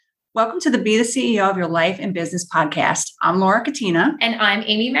Welcome to the Be the CEO of Your Life and Business podcast. I'm Laura Katina. And I'm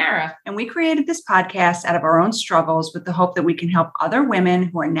Amy Mara. And we created this podcast out of our own struggles with the hope that we can help other women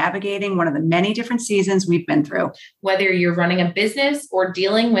who are navigating one of the many different seasons we've been through. Whether you're running a business or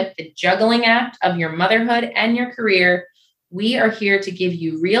dealing with the juggling act of your motherhood and your career, we are here to give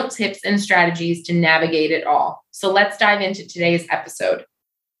you real tips and strategies to navigate it all. So let's dive into today's episode.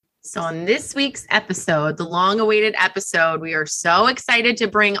 So on this week's episode, the long-awaited episode, we are so excited to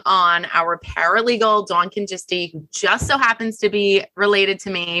bring on our paralegal, Dawn Congisti, who just so happens to be related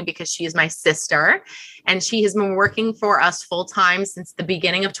to me because she is my sister. And she has been working for us full-time since the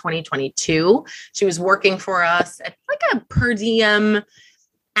beginning of 2022. She was working for us at like a per diem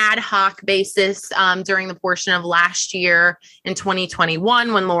ad hoc basis during the portion of last year in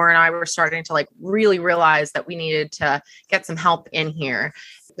 2021 when Laura and I were starting to really realize that we needed to get some help in here.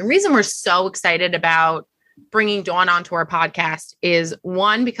 The reason we're so excited about bringing Dawn onto our podcast is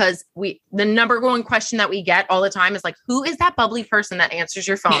one, because the number one question that we get all the time is who is that bubbly person that answers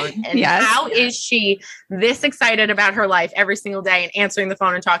your phone? And Yes. How is she this excited about her life every single day and answering the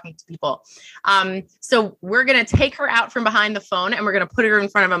phone and talking to people? So we're going to take her out from behind the phone and we're going to put her in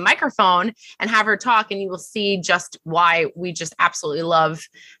front of a microphone and have her talk. And you will see just why we just absolutely love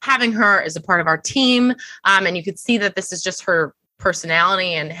having her as a part of our team. And you could see that this is just her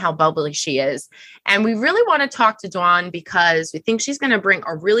personality and how bubbly she is. And we really want to talk to Dawn because we think she's going to bring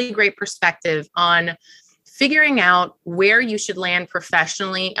a really great perspective on figuring out where you should land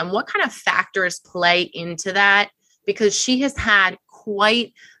professionally and what kind of factors play into that, because she has had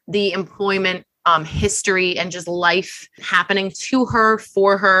quite the employment history and just life happening to her,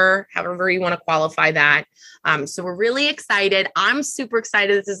 for her, however you want to qualify that. So we're really excited. I'm super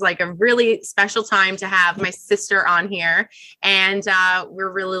excited. This is a really special time to have my sister on here. And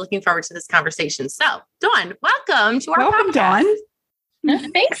we're really looking forward to this conversation. So Dawn, welcome to our podcast.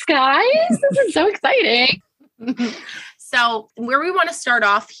 Dawn. Thanks, guys. This is so exciting. So where we want to start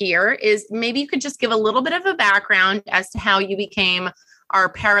off here is maybe you could just give a little bit of a background as to how you became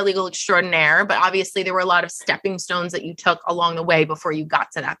our paralegal extraordinaire, but obviously there were a lot of stepping stones that you took along the way before you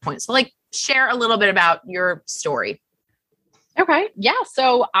got to that point. So share a little bit about your story. Okay. Yeah.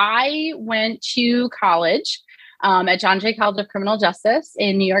 So I went to college at John Jay College of Criminal Justice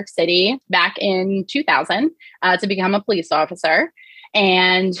in New York City back in 2000 to become a police officer.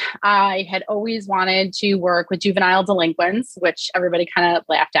 And I had always wanted to work with juvenile delinquents, which everybody kind of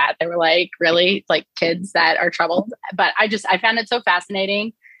laughed at. They were like, really? Kids that are troubled. But I found it so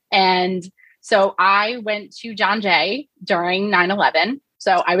fascinating. And so I went to John Jay during 9/11.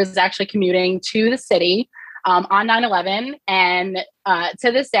 So I was actually commuting to the city on 9/11. And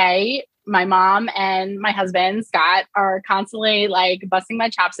to this day, my mom and my husband, Scott, are constantly busting my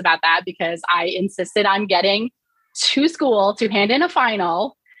chops about that because I insisted on getting to school to hand in a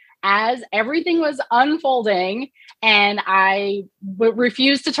final as everything was unfolding. And I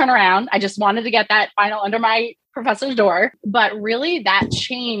refused to turn around. I just wanted to get that final under my professor's door. But really that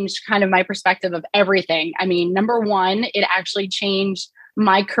changed kind of my perspective of everything. I mean, number one, it actually changed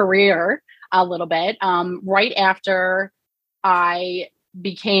my career a little bit. Right after I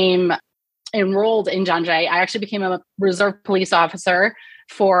became enrolled in John Jay, I actually became a reserve police officer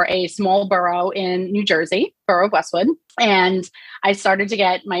for a small borough in New Jersey, borough of Westwood. And I started to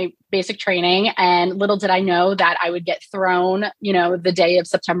get my basic training, and little did I know that I would get thrown, the day of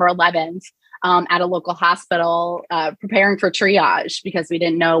September 11th at a local hospital preparing for triage because we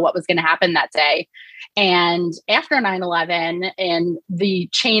didn't know what was going to happen that day. And after 9/11 and the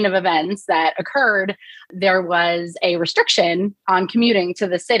chain of events that occurred, there was a restriction on commuting to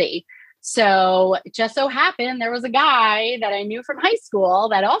the city. So it just so happened there was a guy that I knew from high school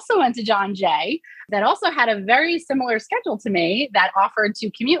that also went to John Jay, that also had a very similar schedule to me, that offered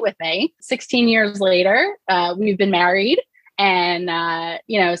to commute with me. 16 years later, we've been married. And,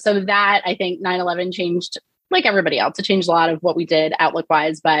 so that, I think 9/11 changed, like everybody else, it changed a lot of what we did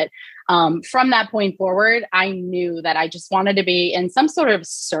outlook-wise. But from that point forward, I knew that I just wanted to be in some sort of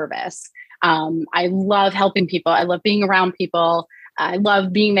service. I love helping people. I love being around people. I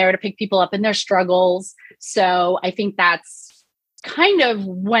love being there to pick people up in their struggles. So I think that's kind of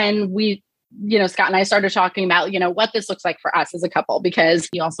when we, Scott and I started talking about, what this looks like for us as a couple, because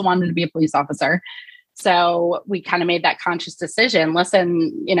he also wanted to be a police officer. So we kind of made that conscious decision.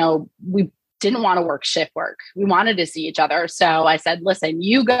 Listen, we didn't want to work shift work. We wanted to see each other. So I said, listen,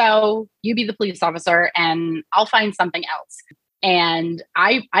 you go, you be the police officer and I'll find something else. And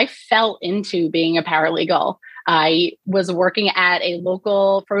I fell into being a paralegal. I was working at a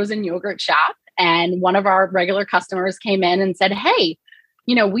local frozen yogurt shop, and one of our regular customers came in and said, hey,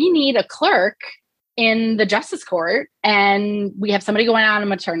 we need a clerk in the justice court and we have somebody going on a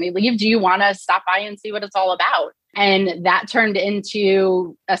maternity leave. Do you want to stop by and see what it's all about? And that turned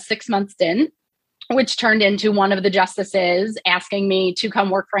into a 6-month stint, which turned into one of the justices asking me to come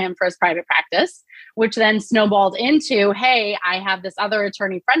work for him for his private practice, which then snowballed into, hey, I have this other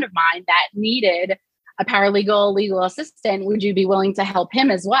attorney friend of mine that needed a paralegal legal assistant. Would you be willing to help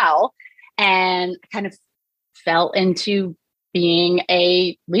him as well? And kind of fell into being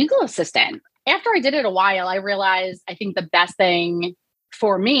a legal assistant. After I did it a while, I realized I think the best thing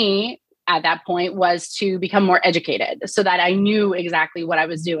for me at that point was to become more educated so that I knew exactly what I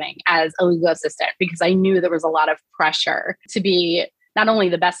was doing as a legal assistant, because I knew there was a lot of pressure to be not only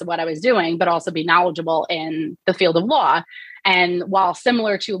the best of what I was doing, but also be knowledgeable in the field of law. And while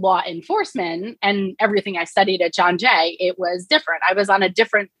similar to law enforcement and everything I studied at John Jay, it was different. I was on a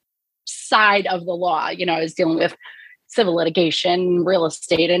different side of the law. You know, I was dealing with civil litigation, real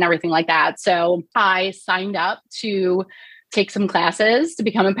estate, and everything like that. So I signed up to take some classes to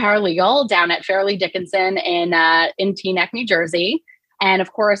become a paralegal down at Fairleigh Dickinson in Teaneck, New Jersey. And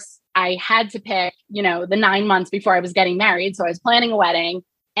of course, I had to pick, you know, the 9 months before I was getting married. So I was planning a wedding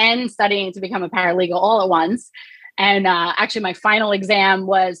and studying to become a paralegal all at once. And actually, my final exam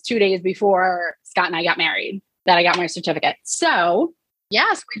was 2 days before Scott and I got married, that I got my certificate. So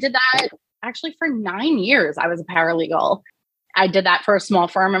yes, we did that actually for 9 years. I was a paralegal. I did that for a small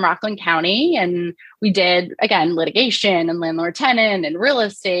firm in Rockland County. And we did, again, litigation and landlord tenant and real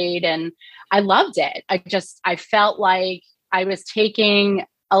estate. And I loved it. I felt like I was taking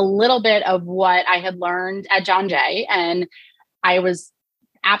a little bit of what I had learned at John Jay, and I was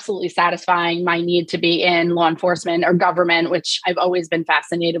absolutely satisfying my need to be in law enforcement or government, which I've always been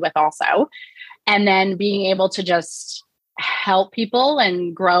fascinated with also. And then being able to just help people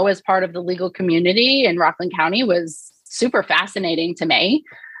and grow as part of the legal community in Rockland County was super fascinating to me.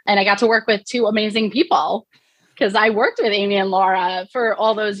 And I got to work with two amazing people because I worked with Amy and Laura for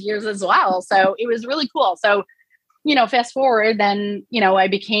all those years as well. So it was really cool. So, you know, fast forward, then, you know, I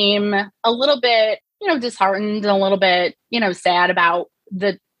became a little bit, you know, disheartened and a little bit, you know, sad about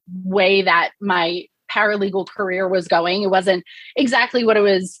the way that my paralegal career was going. It wasn't exactly what it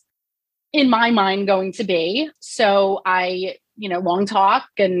was in my mind going to be. So I, you know, long talk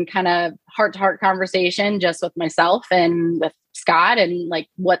and kind of heart-to-heart conversation just with myself and with Scott and like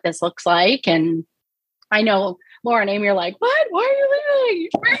what this looks like. And I know Laura and Amy are like, what? Why are you leaving?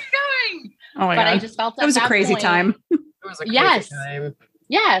 Where are you going? Oh my God. I just felt it was a crazy time. It was a crazy time.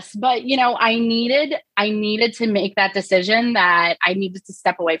 Yes. But, you know, I needed to make that decision that I needed to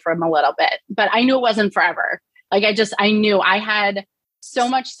step away from a little bit, but I knew it wasn't forever. Like, I knew I had so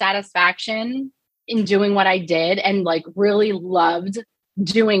much satisfaction in doing what I did and like really loved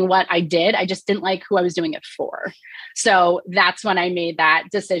doing what I did. I just didn't like who I was doing it for. So that's when I made that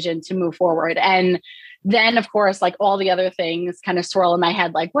decision to move forward. And then, of course, like all the other things kind of swirl in my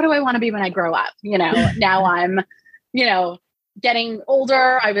head, like, what do I want to be when I grow up? You know, now I'm, you know, getting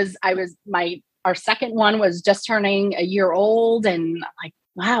older. Our second one was just turning a year old, and like,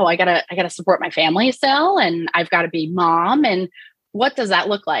 wow, I gotta support my family still, and I've got to be mom. And what does that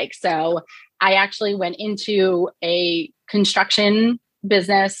look like? So I actually went into a construction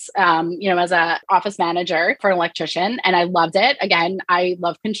business, you know, as a office manager for an electrician, and I loved it. Again, I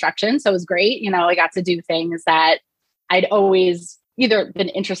love construction, so it was great. You know, I got to do things that I'd always either been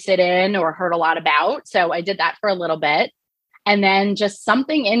interested in or heard a lot about. So I did that for a little bit. And then just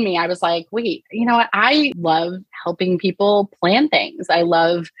something in me, I was like, wait, you know what? I love helping people plan things. I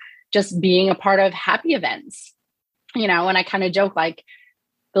love just being a part of happy events, you know, and I kind of joke like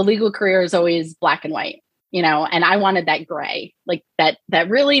the legal career is always black and white, you know, and I wanted that gray, like that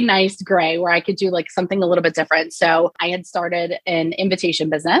really nice gray where I could do like something a little bit different. So I had started an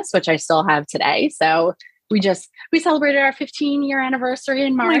invitation business, which I still have today. So we celebrated our 15-year anniversary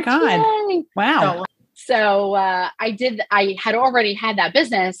in March. Oh my God. Yay! Wow. So I had already had that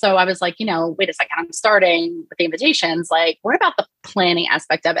business. So I was like, you know, wait a second, I'm starting with the invitations. Like, what about the planning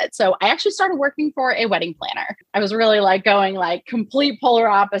aspect of it? So I actually started working for a wedding planner. I was really like going like complete polar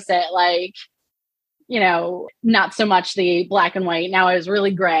opposite, like, you know, not so much the black and white. Now I was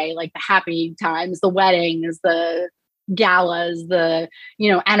really gray, like the happy times, the weddings, the galas, the,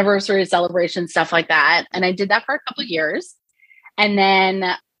 you know, anniversary celebrations, stuff like that. And I did that for a couple of years. And then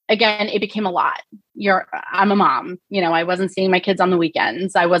again, it became a lot. I'm a mom, you know, I wasn't seeing my kids on the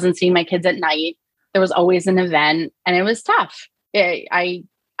weekends. I wasn't seeing my kids at night. There was always an event, and it was tough. I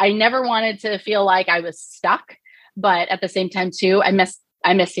never wanted to feel like I was stuck, but at the same time too, I miss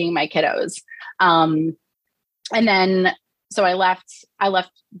seeing my kiddos. And then, so I left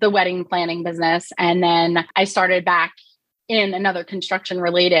the wedding planning business, and then I started back in another construction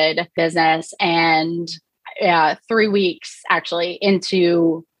related business. And 3 weeks actually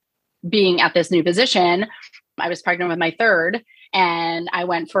into being at this new position, I was pregnant with my third, and I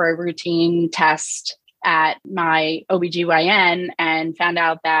went for a routine test at my OBGYN and found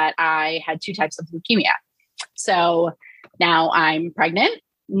out that I had 2 types of leukemia. So now I'm pregnant.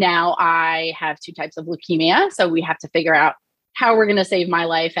 Now I have 2 types of leukemia. So we have to figure out how we're going to save my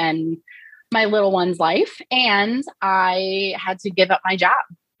life and my little one's life. And I had to give up my job.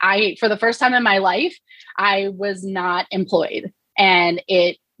 For the first time in my life, I was not employed, and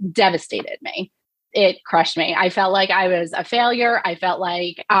it devastated me. It crushed me. I felt like I was a failure. I felt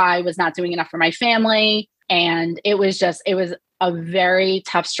like I was not doing enough for my family. And it was a very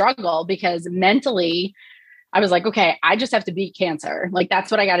tough struggle, because mentally I was like, okay, I just have to beat cancer. Like,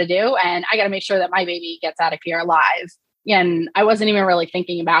 that's what I got to do. And I got to make sure that my baby gets out of here alive. And I wasn't even really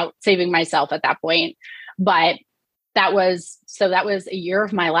thinking about saving myself at that point. But that was a year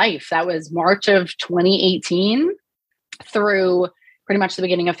of my life. That was March of 2018 through pretty much the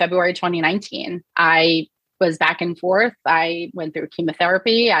beginning of February 2019. I was back and forth. I went through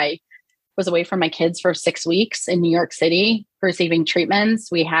chemotherapy. I was away from my kids for 6 weeks in New York City receiving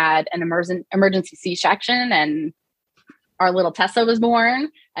treatments. We had an emergency C-section, and our little Tessa was born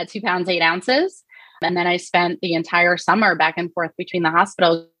at 2 pounds, 8 ounces. And then I spent the entire summer back and forth between the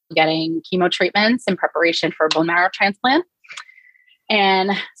hospitals getting chemo treatments in preparation for a bone marrow transplant.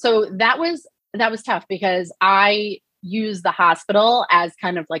 And so that was tough, because I use the hospital as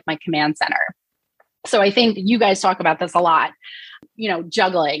kind of like my command center. So I think you guys talk about this a lot,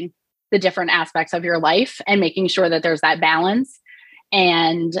 juggling the different aspects of your life and making sure that there's that balance.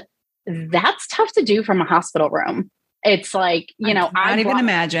 And that's tough to do from a hospital room. It's like, I can't even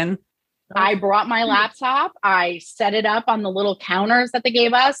imagine. I brought my laptop. I set it up on the little counters that they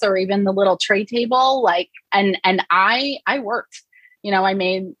gave us, or even the little tray table. And I worked. I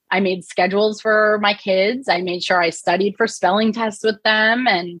made schedules for my kids. I made sure I studied for spelling tests with them,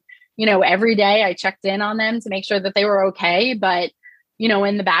 and every day I checked in on them to make sure that they were okay. But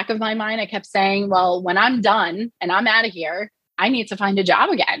in the back of my mind, I kept saying, well, when I'm done and I'm out of here, I need to find a job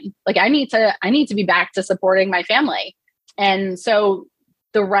again. Like, I need to be back to supporting my family. And so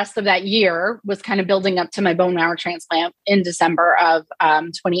the rest of that year was kind of building up to my bone marrow transplant in December of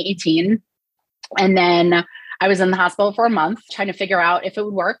 2018. And then I was in the hospital for a month trying to figure out if it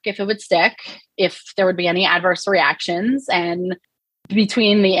would work, if it would stick, if there would be any adverse reactions. And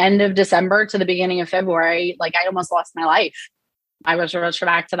between the end of December to the beginning of February, I almost lost my life. I was rushed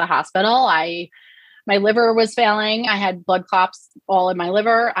back to the hospital. My liver was failing. I had blood clots all in my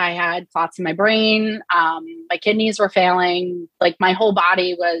liver. I had clots in my brain. My kidneys were failing. My whole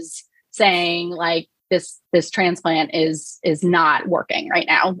body was saying, this transplant is not working right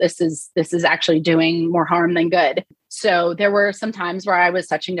now. This is actually doing more harm than good. So there were some times where I was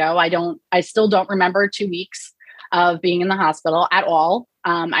touch and go. I still don't remember 2 weeks of being in the hospital at all.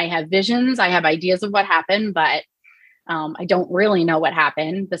 I have visions. I have ideas of what happened, but I don't really know what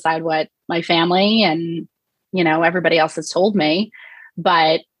happened beside what my family and, everybody else has told me.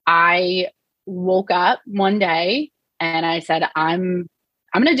 But I woke up one day and I said, I'm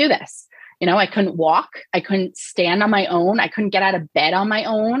going to do this. I couldn't walk. I couldn't stand on my own. I couldn't get out of bed on my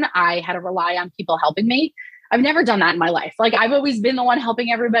own. I had to rely on people helping me. I've never done that in my life. I've always been the one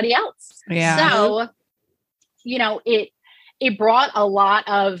helping everybody else. Yeah. So, it brought a lot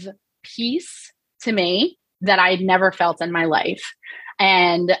of peace to me that I'd never felt in my life.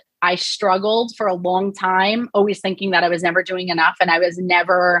 And I struggled for a long time, always thinking that I was never doing enough, and I was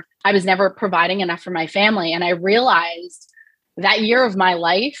never providing enough for my family. And I realized that year of my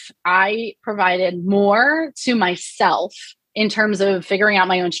life, I provided more to myself in terms of figuring out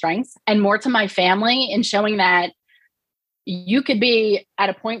my own strengths, and more to my family in showing that you could be at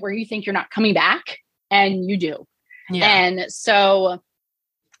a point where you think you're not coming back, and you do. Yeah. And so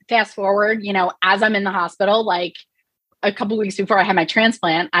fast forward, as I'm in the hospital, a couple of weeks before I had my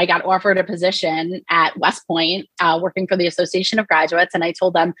transplant, I got offered a position at West Point, working for the Association of Graduates. And I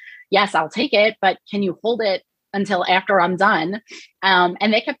told them, yes, I'll take it, but can you hold it until after I'm done?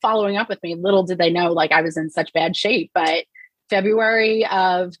 And they kept following up with me. Little did they know, I was in such bad shape. But February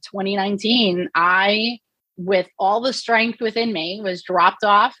of 2019, I, with all the strength within me, was dropped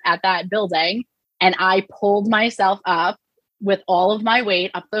off at that building, and I pulled myself up with all of my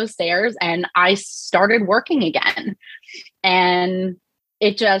weight up those stairs, and I started working again. And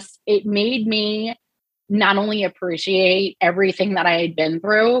it made me not only appreciate everything that I had been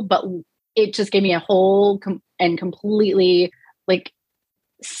through, but it just gave me a whole and completely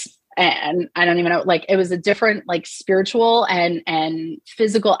and I don't even know, it was a different spiritual and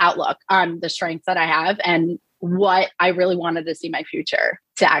physical outlook on the strengths that I have. And what I really wanted to see my future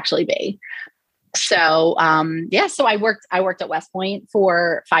to actually be. So, so I worked at West Point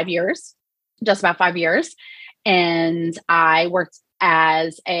for 5 years, just about 5 years. And I worked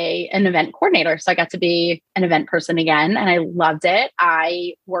as an event coordinator. So I got to be an event person again, and I loved it.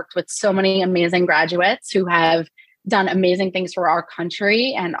 I worked with so many amazing graduates who have done amazing things for our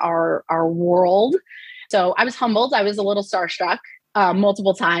country and our world. So I was humbled. I was a little starstruck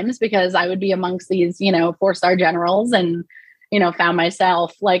multiple times because I would be amongst these, 4-star generals, and, found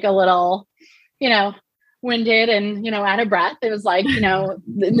myself like a little, winded and, out of breath. It was like,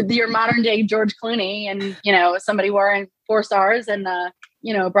 your modern day George Clooney and, somebody wearing 4 stars and,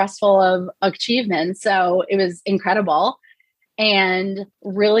 a breast full of achievements. So it was incredible. And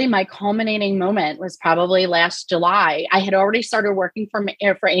really my culminating moment was probably last July. I had already started working for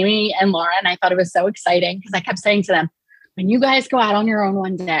Amy and Laura, and I thought it was so exciting because I kept saying to them, when you guys go out on your own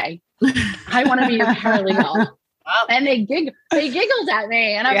one day, I want to be your paralegal. And they giggled at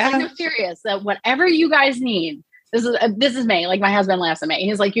me, and I was like, I'm serious. That whatever you guys need, this is me. Like, my husband laughs at me.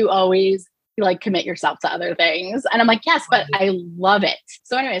 He's like, you commit yourself to other things, and I'm like, yes, but I love it.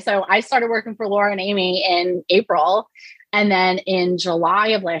 So anyway, so I started working for Laura and Amy in April, and then in July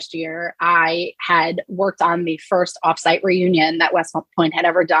of last year, I had worked on the first offsite reunion that West Point had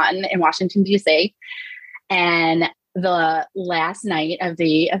ever done in Washington D.C. And the last night of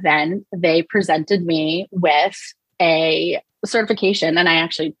the event, they presented me with a certification, and I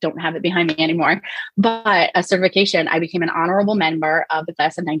actually don't have it behind me anymore, but a certification. I became an honorable member of the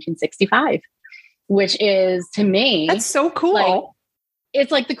class of 1965, which is, to me, that's so cool.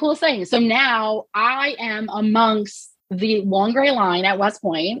 It's like the coolest thing. So now I am amongst the long gray line at West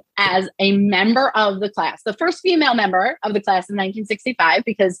Point as a member of the class, the first female member of the class in 1965,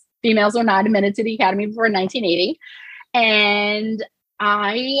 because females are not admitted to the academy before 1980. And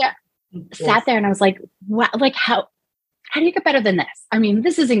I sat there and I was like, wow, like how do you get better than this? I mean,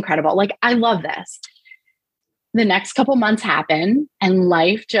 this is incredible. Like, I love this. The next couple months happen and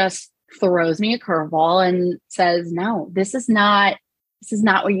life just throws me a curveball and says, no, this is not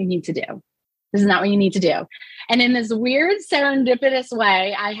what you need to do. This is not what you need to do. And in this weird serendipitous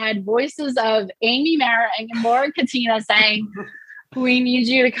way, I had voices of Amy Mara and Laura Katina saying, we need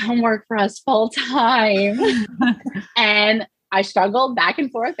you to come work for us full time. And I struggled back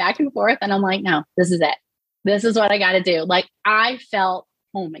and forth. And I'm like, no, this is it. This is what I got to do. Like, I felt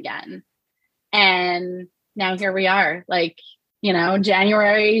home again. And now here we are. Like,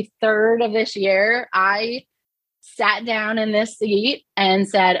 January 3rd of this year, I sat down in this seat and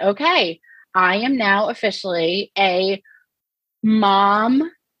said, okay, I am now officially a mom,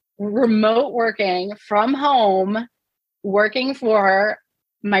 remote working from home, working for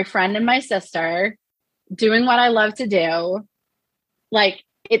my friend and my sister, doing what I love to do. Like,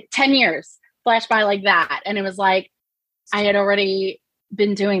 10 years flashed by like that. And it was like, I had already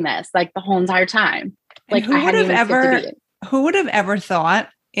been doing this like the whole entire time. Like, who would have ever thought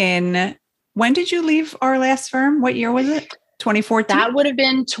when did you leave our last firm? What year was it? 2014? That would have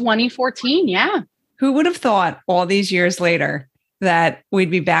been 2014. Yeah. Who would have thought all these years later that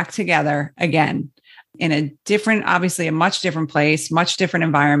we'd be back together again in a different, obviously a much different place, much different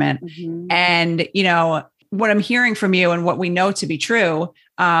environment. Mm-hmm. And, what I'm hearing from you and what we know to be true,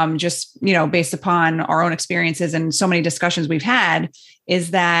 just, based upon our own experiences and so many discussions we've had,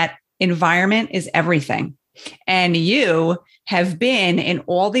 is that environment is everything. And you have been in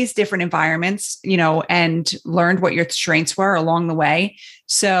all these different environments, and learned what your strengths were along the way.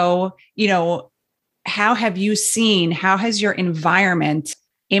 So, how has your environment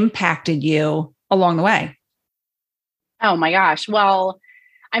impacted you along the way? Oh my gosh. Well,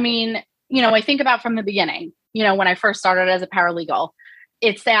 I mean, I think about from the beginning, when I first started as a paralegal,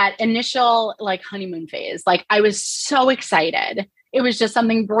 it's that initial like honeymoon phase. Like, I was so excited. It was just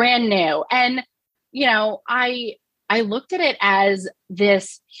something brand new. And, I looked at it as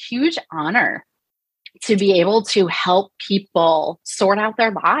this huge honor to be able to help people sort out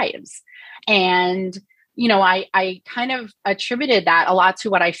their lives. And, I kind of attributed that a lot to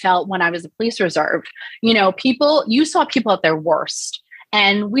what I felt when I was a police reserve. You saw people at their worst,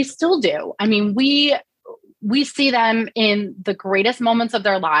 and we still do. I mean, we see them in the greatest moments of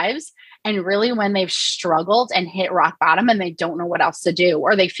their lives, and really when they've struggled and hit rock bottom and they don't know what else to do,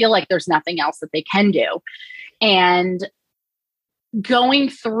 or they feel like there's nothing else that they can do. And going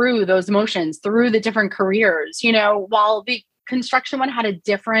through those motions, through the different careers, while the construction one had a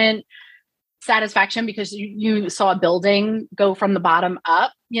different satisfaction because you saw a building go from the bottom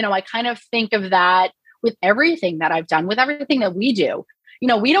up, I kind of think of that with everything that I've done, with everything that we do.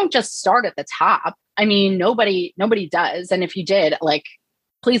 We don't just start at the top. I mean, nobody does. And if you did, like,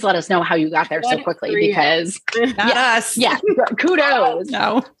 please let us know how you got there so quickly because Not us. yeah, kudos.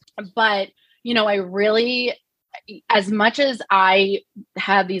 No. But, I really, as much as I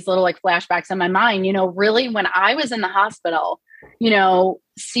had these little like flashbacks in my mind, really when I was in the hospital,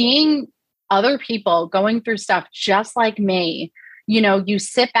 seeing other people going through stuff just like me, you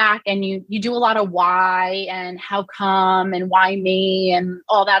sit back and you do a lot of why and how come and why me and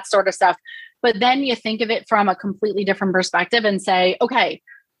all that sort of stuff. But then you think of it from a completely different perspective and say, okay,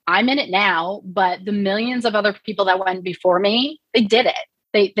 I'm in it now, but the millions of other people that went before me, they did it.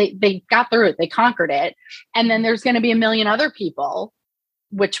 They got through it. They conquered it. And then there's going to be a million other people,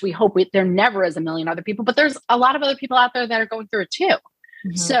 which we hope there never is a million other people, but there's a lot of other people out there that are going through it too.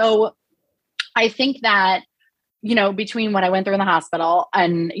 Mm-hmm. So I think that, between what I went through in the hospital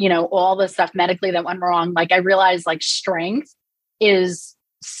and, all the stuff medically that went wrong, like I realized like strength is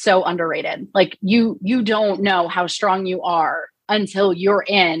so underrated. Like you don't know how strong you are until you're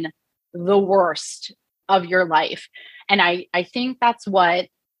in the worst of your life. And I think that's what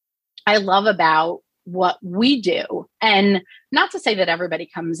I love about what we do. And not to say that everybody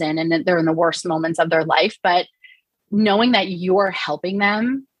comes in and that they're in the worst moments of their life, but knowing that you're helping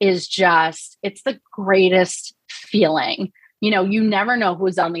them is it's the greatest feeling. You never know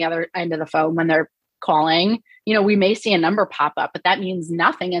who's on the other end of the phone when they're calling. We may see a number pop up, but that means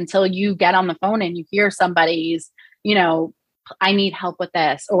nothing until you get on the phone and you hear somebody's, I need help with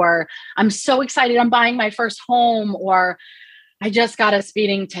this, or I'm so excited I'm buying my first home, or I just got a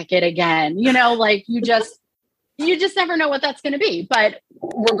speeding ticket again. Like you just never know what that's going to be. But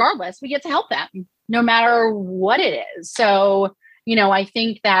regardless, we get to help them no matter what it is. So, I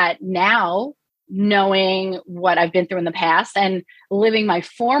think that now knowing what I've been through in the past and living my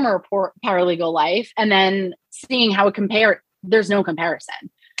former paralegal life and then seeing how it compared, there's no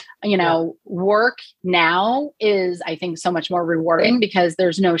comparison. Work now is, I think, so much more rewarding because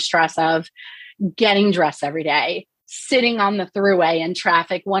there's no stress of getting dressed every day, sitting on the thruway in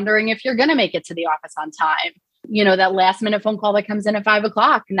traffic, wondering if you're going to make it to the office on time. That last minute phone call that comes in at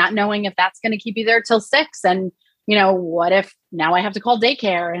 5:00, not knowing if that's going to keep you there till 6. And, what if now I have to call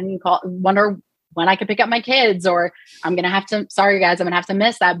daycare and wonder when I could pick up my kids, or I'm going to have to, sorry guys, I'm going to have to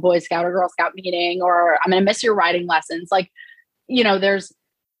miss that Boy Scout or Girl Scout meeting, or I'm going to miss your riding lessons. Like, there's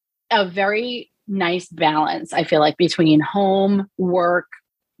a very nice balance, I feel like, between home, work,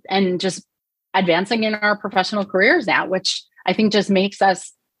 and just advancing in our professional careers now, which I think just makes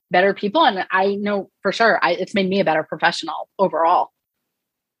us better people. And I know for sure it's made me a better professional overall.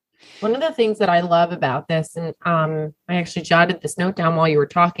 One of the things that I love about this, and I actually jotted this note down while you were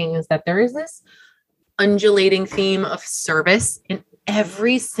talking, is that there is this undulating theme of service in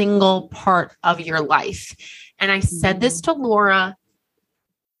every single part of your life. And I said this to Laura,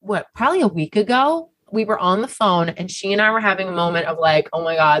 probably a week ago. We were on the phone and she and I were having a moment of like, oh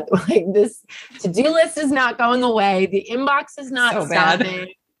my God, like this to-do list is not going away. The inbox is not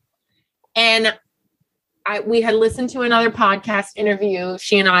stopping. And we had listened to another podcast interview,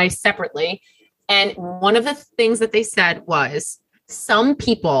 she and I separately. And one of the things that they said was some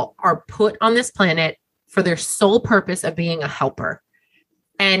people are put on this planet for their sole purpose of being a helper.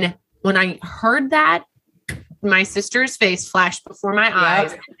 And when I heard that, my sister's face flashed before my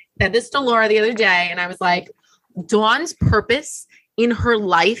eyes. I said this to Laura the other day. And I was like, Dawn's purpose in her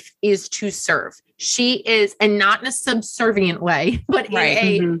life is to serve. She is, and not in a subservient way, but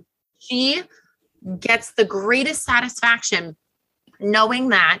she gets the greatest satisfaction knowing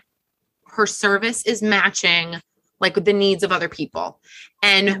that her service is matching like the needs of other people.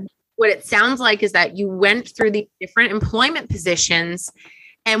 And what it sounds like is that you went through the different employment positions,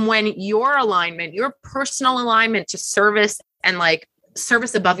 and when your alignment, your personal alignment to service and like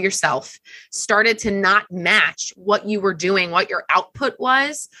service above yourself started to not match what you were doing, what your output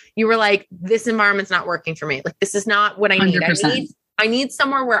was, you were like, this environment's not working for me. Like, this is not what I need. 100%. I need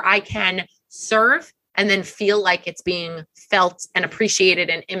somewhere where I can serve and then feel like it's being felt and appreciated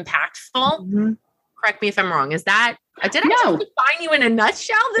and impactful. Mm-hmm. Correct me if I'm wrong. Did I just define you in a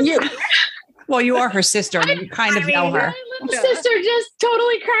nutshell? Well, you are her sister. You kind of know her. My little sister just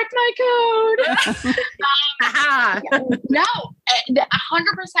totally cracked my code. No,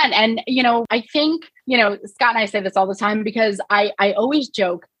 100%. And, I think, Scott and I say this all the time because I always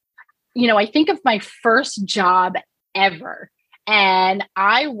joke, I think of my first job ever. And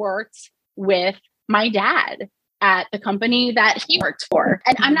I worked with my dad at the company that he worked for.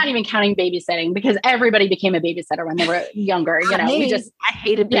 And I'm not even counting babysitting because everybody became a babysitter when they were younger. I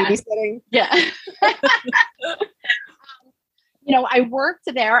hated babysitting. Yeah. I worked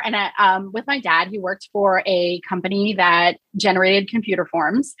there and with my dad, he worked for a company that generated computer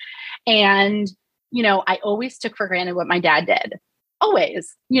forms. And, I always took for granted what my dad did.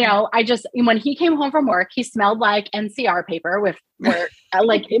 always, when he came home from work, he smelled like NCR paper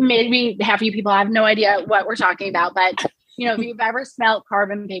like maybe half of you people have no idea what we're talking about, but if you've ever smelled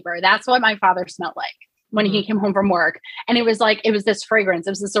carbon paper, that's what my father smelled like when he came home from work. And it was this fragrance,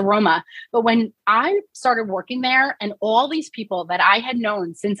 it was this aroma. But when I started working there and all these people that I had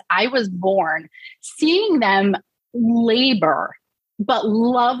known since I was born, seeing them labor, but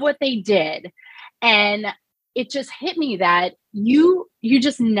love what they did. And it just hit me that you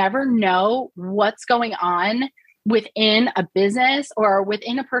just never know what's going on within a business or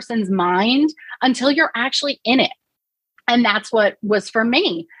within a person's mind until you're actually in it. And that's what was for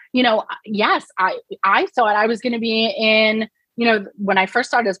me. Yes, I thought I was going to be in, when I first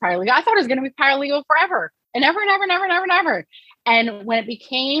started as paralegal, I thought I was going to be paralegal forever and ever and ever and ever and ever and ever. And when it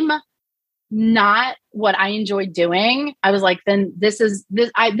became not what I enjoyed doing, I was like, then this is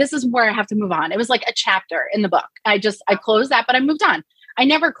where I have to move on. It was like a chapter in the book. I closed that, but I moved on. I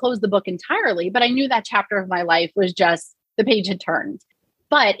never closed the book entirely, but I knew that chapter of my life was just the page had turned.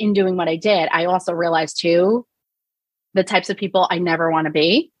 But in doing what I did, I also realized too, the types of people I never want to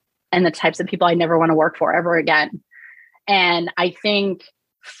be and the types of people I never want to work for ever again. And I think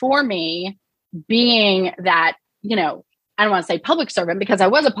for me, being that, I don't want to say public servant because I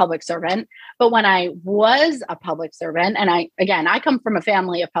was a public servant, but when I was a public servant, and I come from a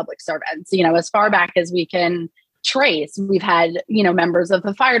family of public servants, as far back as we can trace, we've had, members of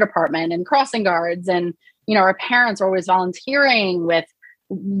the fire department and crossing guards, and, our parents are always volunteering with,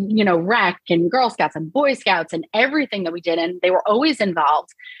 rec and Girl Scouts and Boy Scouts and everything that we did. And they were always involved.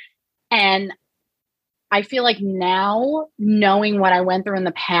 And I feel like now, knowing what I went through in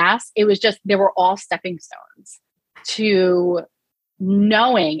the past, it was just, they were all stepping stones to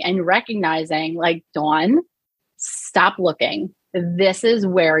knowing and recognizing, like, Dawn, stop looking. This is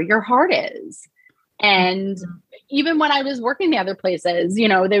where your heart is. And even when I was working the other places,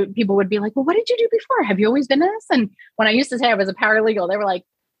 people would be like, well, what did you do before? Have you always been this? And when I used to say I was a paralegal, they were like,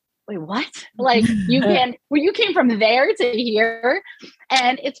 wait, what? Like, you came from there to here.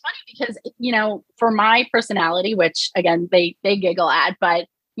 And it's funny because, for my personality, which again, they giggle at, but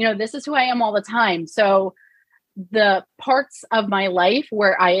this is who I am all the time. So the parts of my life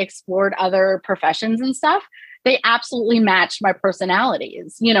where I explored other professions and stuff, they absolutely matched my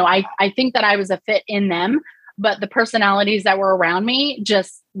personalities. I think that I was a fit in them, but the personalities that were around me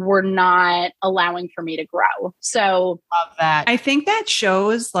just were not allowing for me to grow. So love that. I think that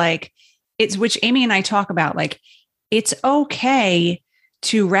shows which Amy and I talk about, it's okay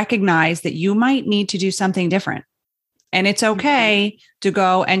to recognize that you might need to do something different. And it's okay to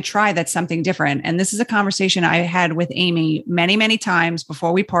go and try that something different. And this is a conversation I had with Amy many, many times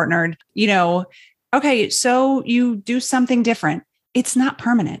before we partnered. Okay, so you do something different. It's not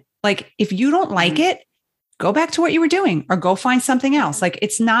permanent. If you don't like it, go back to what you were doing or go find something else.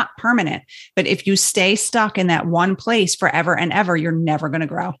 It's not permanent. But if you stay stuck in that one place forever and ever, you're never going to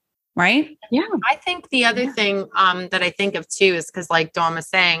grow. Right? Yeah. I think the other thing that I think of too is because, like Dawn was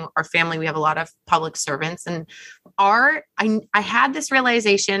saying, our family, we have a lot of public servants, and I had this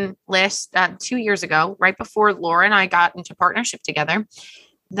realization 2 years ago, right before Laura and I got into partnership together,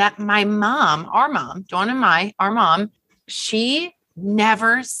 that our mom, Dawn and our mom, she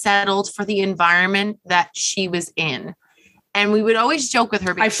never settled for the environment that she was in. And we would always joke with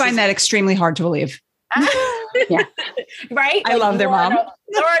her. I find that extremely hard to believe. Yeah. Right. I love their mom.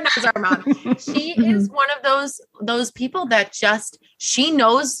 Laura knows our mom. She is one of those people that she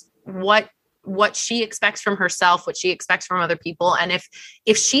knows what she expects from herself, what she expects from other people. And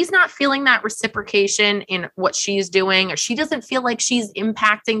if she's not feeling that reciprocation in what she's doing, or she doesn't feel like she's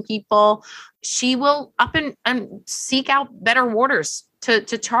impacting people, she will up and seek out better waters to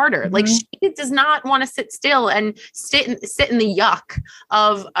charter. Mm-hmm. She does not want to sit still and sit in the yuck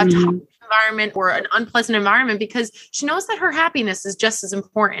of a toxic environment or an unpleasant environment, because she knows that her happiness is just as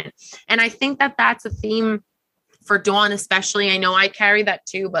important. And I think that that's a theme for Dawn, especially. I know I carry that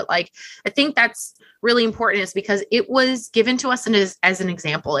too, but I think that's really important, is because it was given to us as an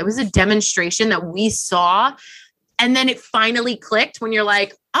example. It was a demonstration that we saw. And then it finally clicked when you're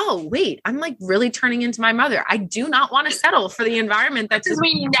like, oh, wait, I'm really turning into my mother. I do not want to settle for the environment that's just.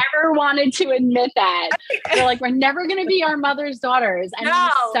 We never wanted to admit that. We're like, we're never going to be our mother's daughters. And we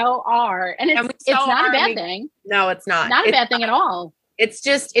so are. And it's not a bad thing. No, it's not. Not a bad thing at all.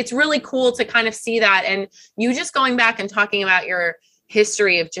 It's really cool to kind of see that. And you just going back and talking about your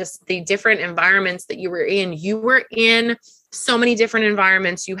history of just the different environments that you were in. You were in so many different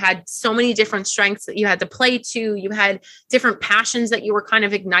environments. You had so many different strengths that you had to play to. You had different passions that you were kind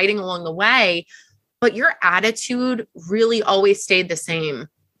of igniting along the way, but your attitude really always stayed the same.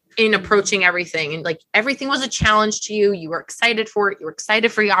 in approaching everything. And like everything was a challenge to you. You were excited for it. You were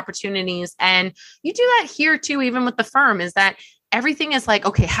excited for the opportunities. And you do that here too, even with the firm, is that everything is like,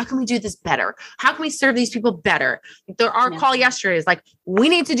 okay, how can we do this better? How can we serve these people better? Our call yesterday is like, we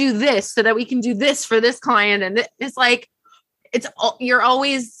need to do this so that we can do this for this client. And it's like, you're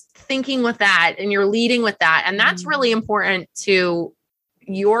always thinking with that and you're leading with that. And that's really important to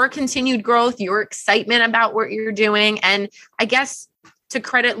your continued growth, your excitement about what you're doing. And I guess to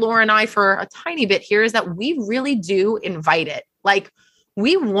credit Laura and I for a tiny bit here is that we really do invite it. Like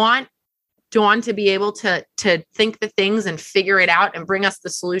we want Dawn to be able to think the things and figure it out and bring us the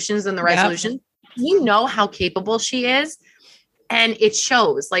solutions and the resolutions. You know how capable she is. And it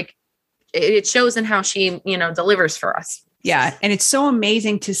shows, like it shows in how she, delivers for us. Yeah. And it's so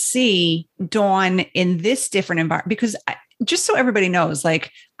amazing to see Dawn in this different environment, because just so everybody knows,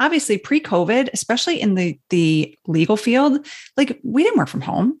 like obviously pre-COVID, especially in the legal field, like we didn't work from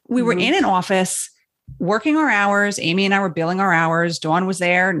home. We were in an office working our hours. Amy and I were billing our hours. Dawn was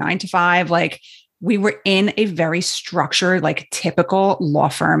there 9 to 5. Like we were in a very structured, like typical law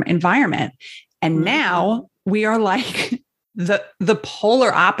firm environment. And now we are like the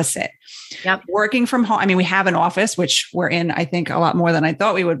polar opposite. Yep. Working from home. I mean, we have an office, which we're in, I think, a lot more than I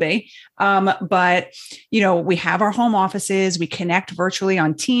thought we would be. But, we have our home offices. We connect virtually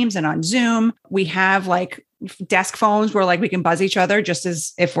on Teams and on Zoom. We have like desk phones where like we can buzz each other just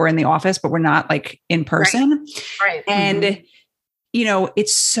as if we're in the office, but we're not like in person. Right. And,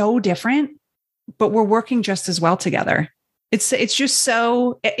 it's so different, but we're working just as well together. It's just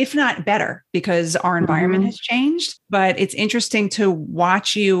so, if not better, because our environment has changed, but it's interesting to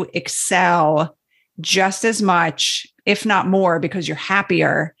watch you excel just as much, if not more, because you're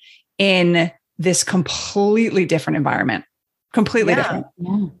happier in this completely different environment, completely different.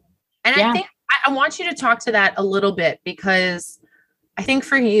 Yeah. And I think I want you to talk to that a little bit, because I think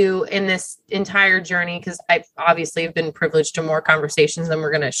for you in this entire journey, because I obviously have been privileged to more conversations than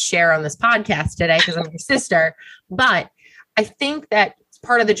we're going to share on this podcast today, because I'm your sister, but I think that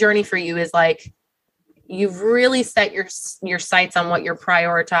part of the journey for you is like, you've really set your sights on what you're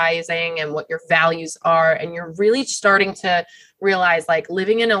prioritizing and what your values are. And you're really starting to realize like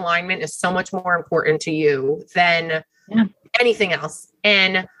living in alignment is so much more important to you than anything else.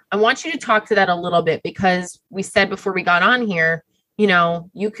 And I want you to talk to that a little bit, because we said before we got on here,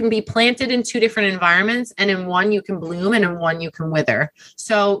 you can be planted in two different environments, and in one you can bloom and in one you can wither.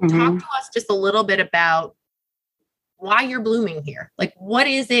 So talk to us just a little bit about why you're blooming here. Like, what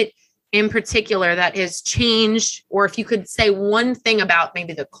is it in particular that has changed? Or if you could say one thing about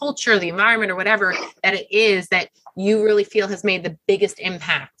maybe the culture, the environment, or whatever that it is that you really feel has made the biggest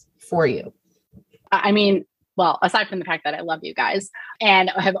impact for you. I mean, well, aside from the fact that I love you guys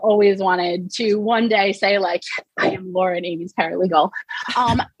and I have always wanted to one day say like, I am Laura and Amy's paralegal.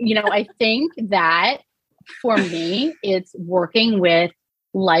 I think that for me, it's working with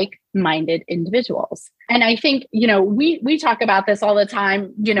like-minded individuals. And I think, we talk about this all the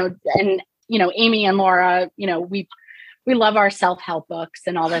time, and, Amy and Laura, we love our self-help books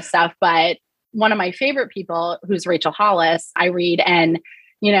and all this stuff. But one of my favorite people, who's Rachel Hollis, I read. And,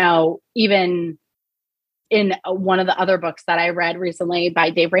 even in one of the other books that I read recently by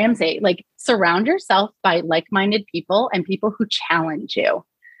Dave Ramsey, like surround yourself by like-minded people and people who challenge you.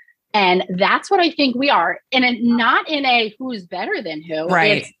 And that's what I think we are. And not in a who's better than who.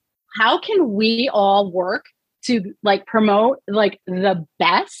 Right. It's how can we all work to like promote like the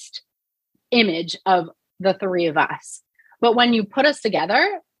best image of the three of us. But when you put us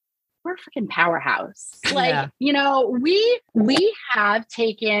together, we're a freaking powerhouse. Like, we have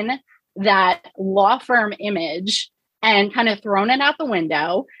taken that law firm image and kind of thrown it out the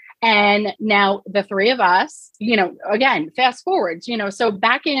window. And now the three of us, again, fast forward, so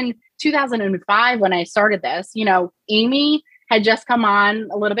back in 2005, when I started this, Amy had just come on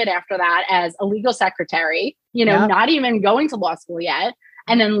a little bit after that as a legal secretary, not even going to law school yet.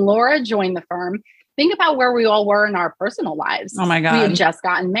 And then Laura joined the firm. Think about where we all were in our personal lives. Oh my God. We had just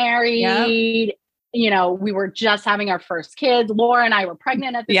gotten married. We were just having our first kids. Laura and I were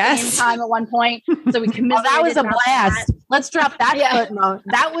pregnant at the same time at one point. So we commiserated. That was a blast. Let's drop that footnote.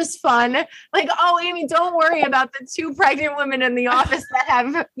 That was fun. Like, Amy, don't worry about the two pregnant women in the office that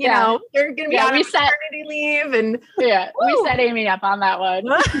have, they're going to be on maternity leave. And we set Amy up on that one.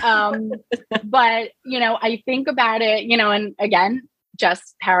 But, I think about it, and again,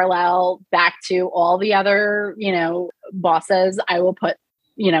 just parallel back to all the other, bosses, I will put,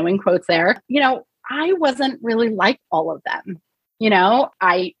 in quotes there, I wasn't really like all of them.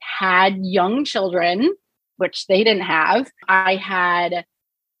 I had young children, which they didn't have. I had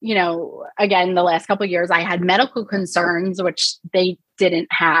again, the last couple of years, I had medical concerns, which they didn't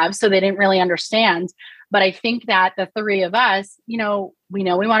have. So they didn't really understand. But I think that the three of us, we know we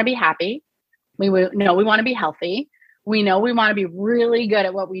want to be happy. We know we want to be healthy. We know we want to be really good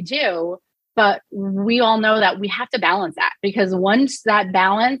at what we do. But we all know that we have to balance that, because once that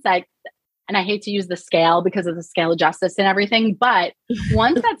balance, and I hate to use the scale because of the scale of justice and everything, but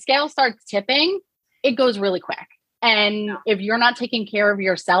once that scale starts tipping, it goes really quick. And if you're not taking care of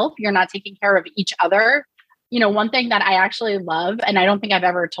yourself, you're not taking care of each other. One thing that I actually love, and I don't think I've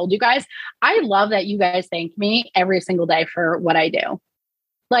ever told you guys, I love that you guys thank me every single day for what I do.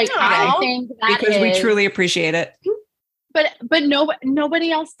 I think that because we truly appreciate it. But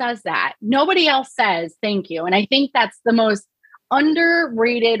nobody else does that. Nobody else says thank you. And I think that's the most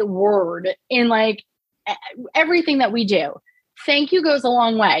underrated word in everything that we do. Thank you goes a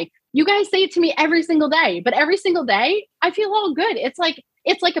long way. You guys say it to me every single day, but every single day I feel all good. It's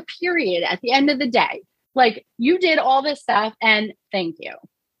like a period at the end of the day. You did all this stuff and thank you.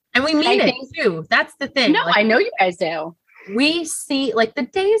 And we mean it too. That's the thing. No, I know you guys do. We see the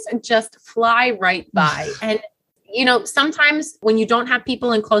days just fly right by. And sometimes when you don't have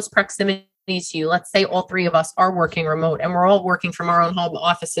people in close proximity to you, let's say all three of us are working remote and we're all working from our own home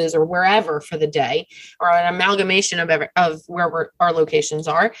offices or wherever for the day, or an amalgamation of where our locations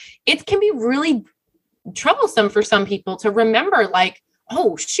are, it can be really troublesome for some people to remember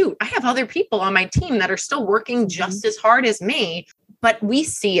oh shoot, I have other people on my team that are still working just as hard as me. But we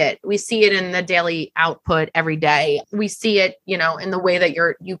see it. We see it in the daily output every day. We see it, in the way that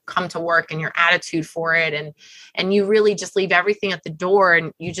you come to work and your attitude for it. And you really just leave everything at the door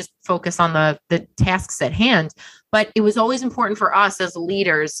and you just focus on the tasks at hand. But it was always important for us as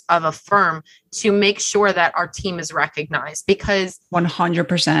leaders of a firm to make sure that our team is recognized, because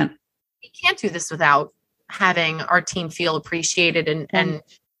 100%. We can't do this without having our team feel appreciated and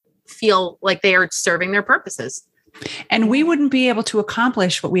feel like they are serving their purposes. And we wouldn't be able to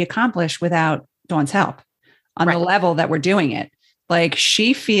accomplish what we accomplish without Dawn's help on the level that we're doing it.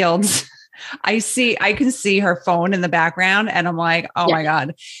 She fields, I can see her phone in the background and I'm like, oh my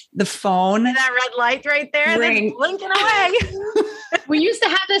God, the phone. That red light right there, that's blinking away. We used to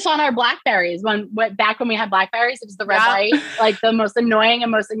have this on our Blackberries back when we had Blackberries. It was the red light, the most annoying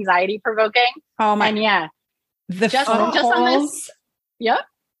and most anxiety provoking. Oh my. And just on this. Yep.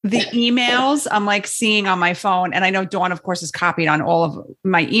 The emails I'm seeing on my phone. And I know Dawn, of course, is copied on all of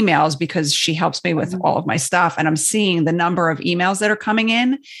my emails because she helps me with all of my stuff. And I'm seeing the number of emails that are coming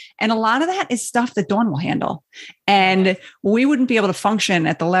in. And a lot of that is stuff that Dawn will handle. And we wouldn't be able to function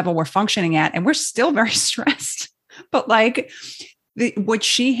at the level we're functioning at. And we're still very stressed. But what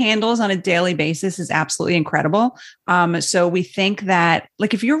she handles on a daily basis is absolutely incredible. So we think that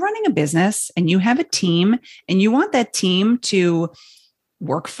if you're running a business and you have a team and you want that team to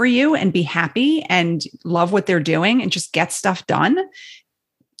work for you and be happy and love what they're doing and just get stuff done,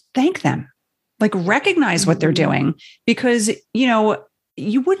 thank them. Recognize what they're doing, because,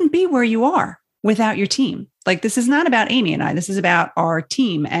 you wouldn't be where you are without your team. This is not about Amy and I, this is about our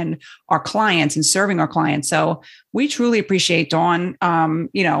team and our clients and serving our clients. So we truly appreciate Dawn.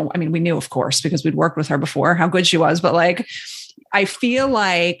 We knew, of course, because we'd worked with her before, how good she was, but I feel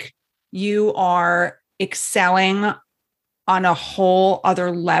like you are excelling on a whole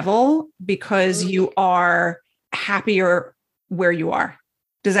other level because you are happier where you are.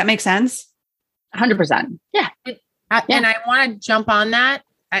 Does that make sense? 100%. Yeah. And I want to jump on that.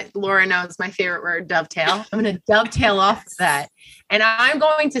 Laura knows my favorite word, dovetail. I'm going to dovetail off of that. And I'm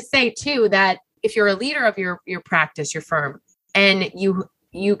going to say too, that if you're a leader of your practice, your firm, and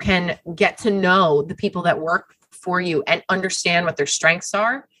you can get to know the people that work for you and understand what their strengths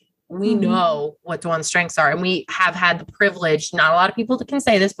are, we know what Dawn's strengths are. And we have had the privilege, not a lot of people can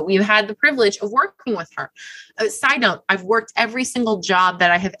say this, but we've had the privilege of working with her. Side note, I've worked every single job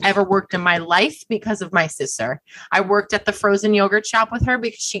that I have ever worked in my life because of my sister. I worked at the frozen yogurt shop with her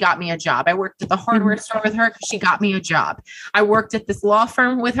because she got me a job. I worked at the hardware store with her because she got me a job. I worked at this law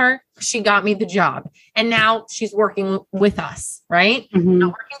firm with her. She got me the job. And now she's working with us, right? Not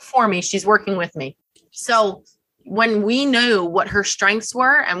working for me. She's working with me. So when we knew what her strengths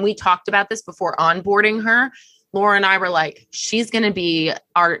were, and we talked about this before onboarding her, Laura and I were like, she's going to be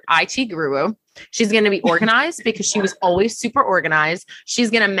our IT guru. She's going to be organized because she was always super organized. She's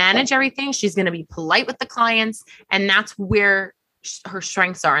going to manage everything. She's going to be polite with the clients. And that's where her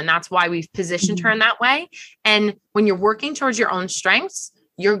strengths are. And that's why we've positioned her in that way. And when you're working towards your own strengths,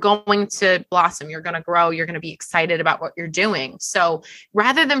 you're going to blossom. You're going to grow. You're going to be excited about what you're doing. So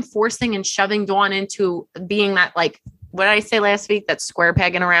rather than forcing and shoving Dawn into being that, what did I say last week? That square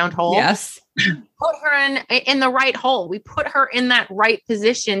peg in a round hole. Yes. put her in the right hole. We put her in that right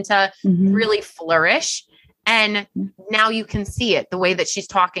position to really flourish. And now you can see it the way that she's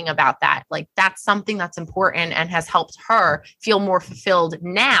talking about that. Like that's something that's important and has helped her feel more fulfilled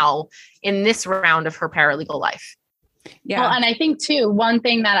now in this round of her paralegal life. Yeah. Well, and I think too, one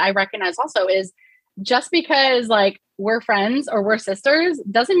thing that I recognize also is just because like we're friends or we're sisters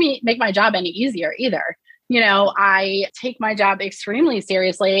doesn't make my job any easier either. I take my job extremely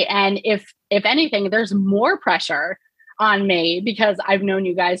seriously. And if anything, there's more pressure on me because I've known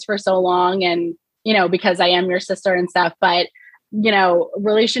you guys for so long and, because I am your sister and stuff. But,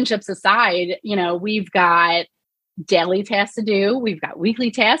 relationships aside, we've got daily tasks to do. We've got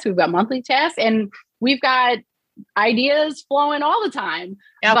weekly tasks. We've got monthly tasks, and we've got ideas flowing all the time.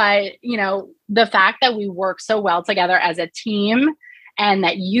 Yep. But, the fact that we work so well together as a team and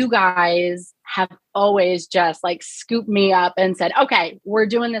that you guys have always just like scooped me up and said, okay, we're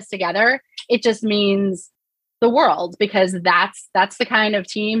doing this together. It just means the world because that's the kind of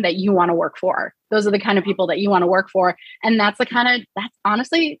team that you want to work for. Those are the kind of people that you want to work for. And that's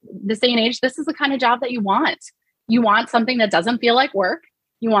honestly, this day and age, this is the kind of job that you want. You want something that doesn't feel like work.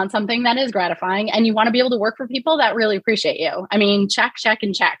 You want something that is gratifying, and you want to be able to work for people that really appreciate you. I mean, check,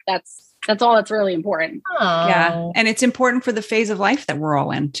 and check. That's all that's really important. Aww. Yeah. And it's important for the phase of life that we're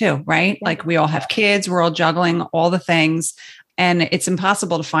all in too, right? Yeah. Like we all have kids, we're all juggling all the things, and it's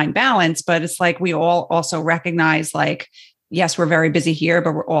impossible to find balance, but it's like, we all also recognize like, yes, we're very busy here,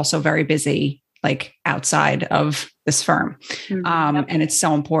 but we're also very busy like outside of this firm. And it's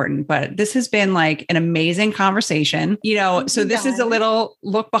so important, but this has been like an amazing conversation, so this is a little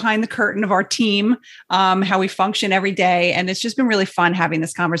look behind the curtain of our team, how we function every day. And it's just been really fun having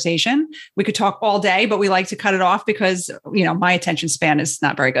this conversation. We could talk all day, but we like to cut it off because, my attention span is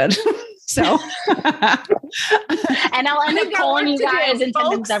not very good. So, and I'll end up calling you guys in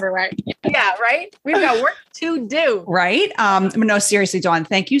attendance everywhere. Yeah, right. We've got work to do. Right. No, seriously, Dawn,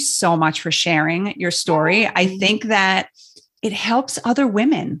 thank you so much for sharing your story. I think that it helps other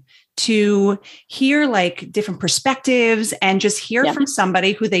women to hear like different perspectives and just hear from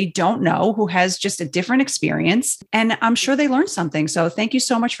somebody who they don't know, who has just a different experience. And I'm sure they learned something. So thank you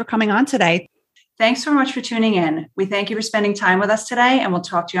so much for coming on today. Thanks so much for tuning in. We thank you for spending time with us today, and we'll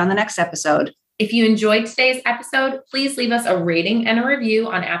talk to you on the next episode. If you enjoyed today's episode, please leave us a rating and a review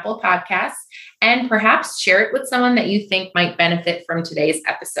on Apple Podcasts, and perhaps share it with someone that you think might benefit from today's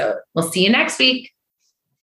episode. We'll see you next week.